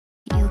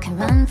can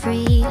run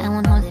free, I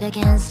won't hold it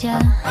against you.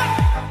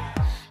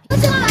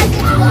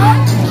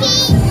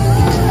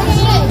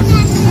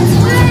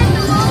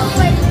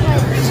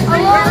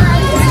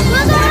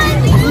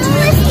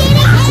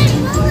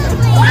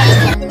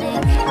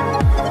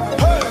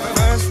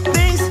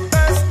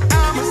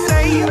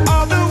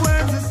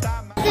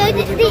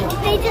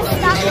 They just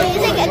stopped the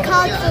music and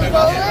called the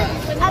roller.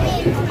 I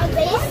mean, a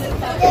race.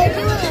 They're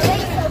doing a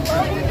race of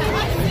Logan.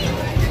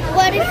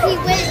 What if he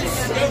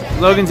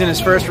wins? Logan's in his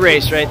first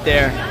race right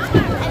there.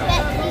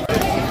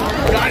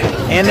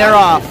 And they're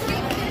off.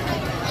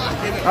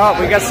 Oh,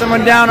 we got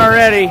someone down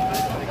already.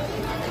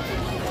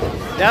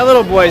 That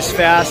little boy's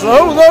fast.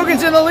 Oh,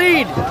 Logan's in the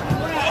lead.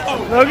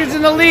 Logan's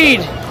in the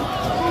lead.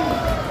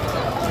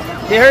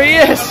 There he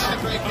is.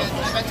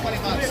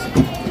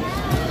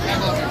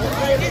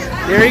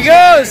 There he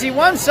goes. He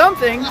won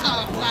something.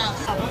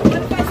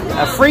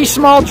 A free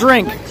small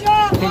drink.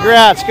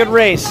 Congrats. Good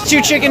race.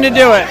 Too chicken to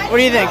do it. What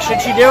do you think?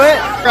 Should she do it?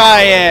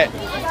 Try it.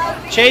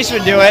 Chase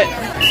would do it.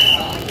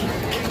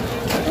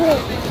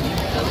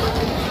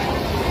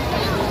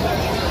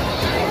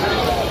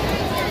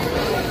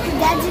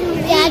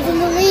 Dad's in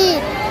the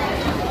lead.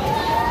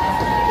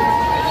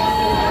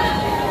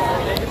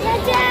 Go,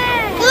 Dad!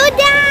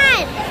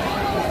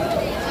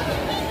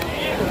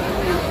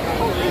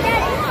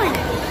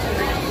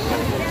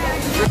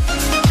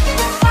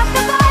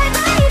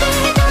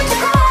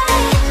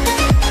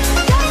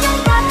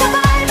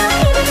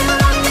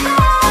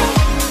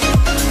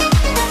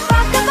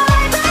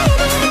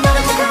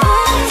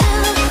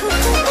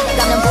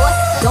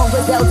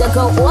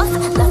 Go off,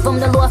 left from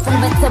the law from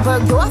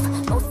Bergdorf.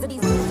 Most of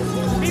these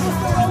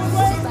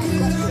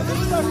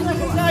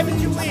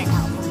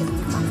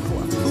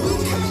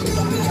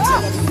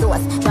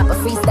drop a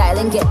freestyle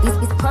and get these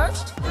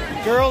perched.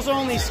 Girls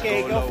only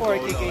skate. Go for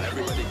it, Kiki.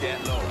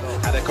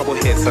 Had a couple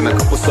hits and a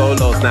couple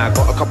solos. Now I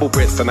got a couple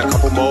Brits and a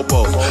couple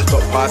mobiles.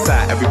 Top pass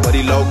out,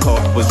 everybody loco.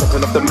 Was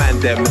dropping off the man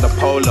them in a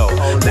polo.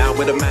 Now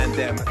with a man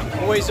them.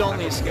 Boys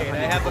only skate. I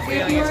have a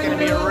feeling it's going to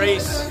be a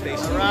race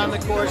around the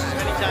course as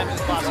many times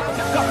as possible.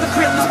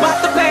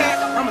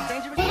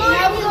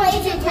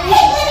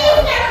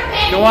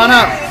 Go on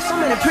up. So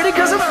many pretty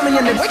girls around me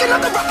and they're waking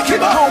up the rocket. Hit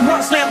a home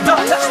run, slam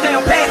dunk,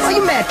 touchdown pass. Why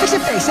you mad? Fix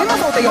your face. Ain't my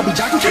fault they all be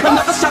jocking.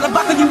 Another shot of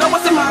vodka, you know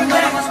what's in my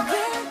glass.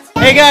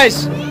 Hey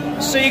guys,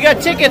 so you got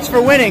tickets for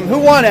winning. Who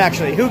won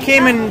actually? Who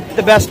came in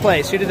the best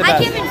place? Who did the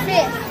best? I came in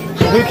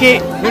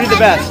fifth. Who did the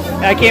best?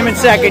 I came in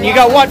second. You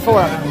got what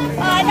for him?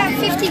 I got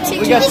 50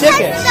 tickets. We got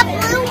tickets. The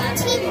blue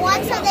team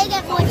won, so they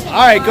get more tickets.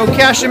 All right, go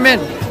cash them in.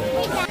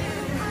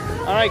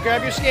 All right,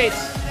 grab your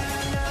skates.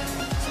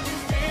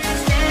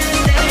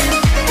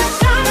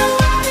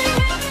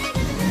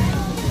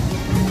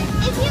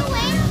 If you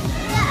win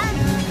the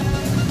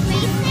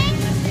racing,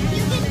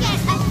 you can get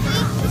a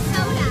free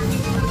soda.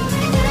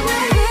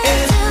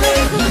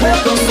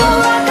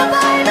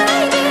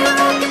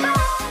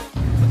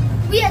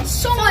 We had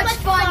so much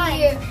fun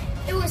here.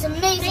 It was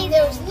amazing.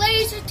 There was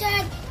laser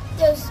tag,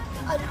 there was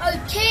an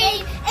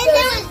arcade, and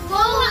there was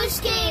roller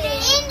skating,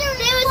 and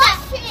there was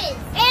buses.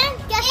 And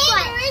guess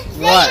what?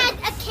 They had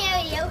a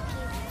karaoke.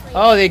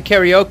 Oh, they had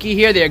karaoke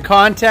here. They had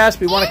contests.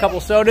 We won a couple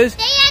sodas.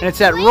 And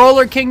it's at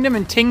Roller Kingdom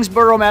in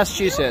Tyngsboro,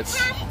 Massachusetts.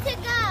 You have to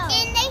go.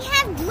 And they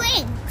have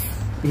drinks.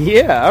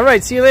 Yeah. All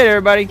right. See you later,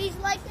 everybody.